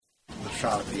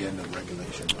shot at the end of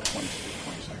regulation, 20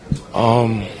 seconds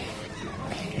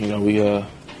left?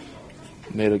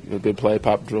 We made a good play.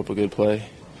 Pop drew up a good play.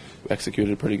 We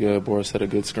executed pretty good. Boris had a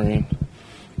good screen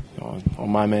on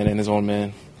my man and his own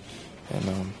man.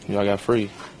 And, I got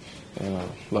free. And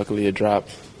luckily it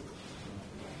dropped.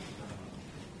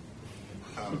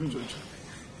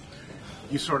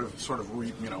 You sort of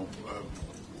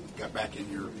got back in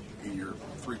your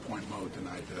 3-point mode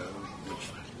tonight,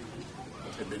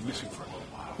 which had been missing for a little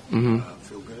while. Mm-hmm.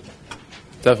 Feel good?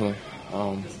 Definitely.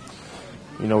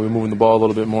 We're moving the ball a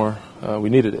little bit more. We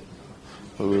needed it.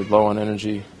 We were low on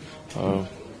energy. Our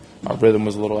rhythm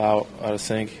was a little out of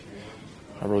sync.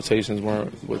 Our rotations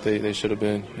weren't what they should have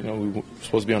been. We were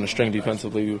supposed to be on the string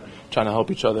defensively. We were trying to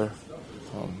help each other.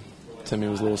 Timmy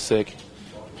was a little sick.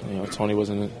 Tony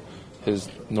wasn't his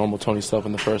normal Tony stuff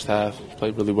in the first half.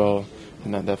 Played really well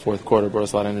in that fourth quarter. Brought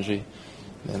us a lot of energy.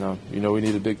 And, we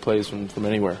needed big plays from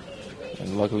anywhere.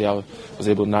 And luckily I was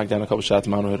able to knock down a couple shots.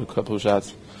 Manu hit a couple of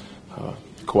shots.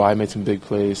 Kawhi made some big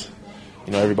plays.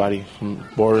 Everybody from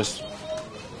Boris,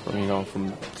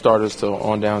 from starters to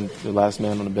on down the last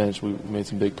man on the bench, we made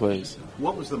some big plays.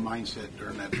 What was the mindset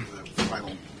during the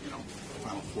final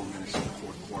 4 minutes of the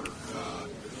fourth quarter?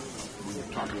 When you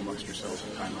were talking amongst yourselves in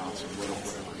timeouts and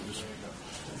whatever.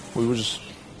 We were just,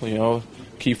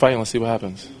 keep fighting. Let's see what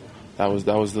happens. That was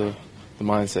the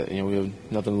mindset. We have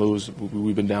nothing to lose.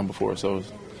 We've been down before, so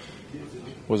it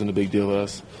wasn't a big deal to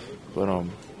us. But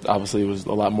obviously, it was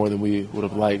a lot more than we would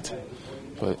have liked.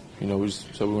 But we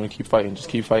just said we're going to keep fighting. Just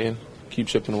keep fighting, keep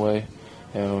chipping away,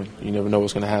 and you never know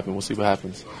what's going to happen. We'll see what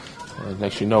happens.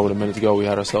 Next, with a minute to go, we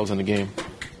had ourselves in the game.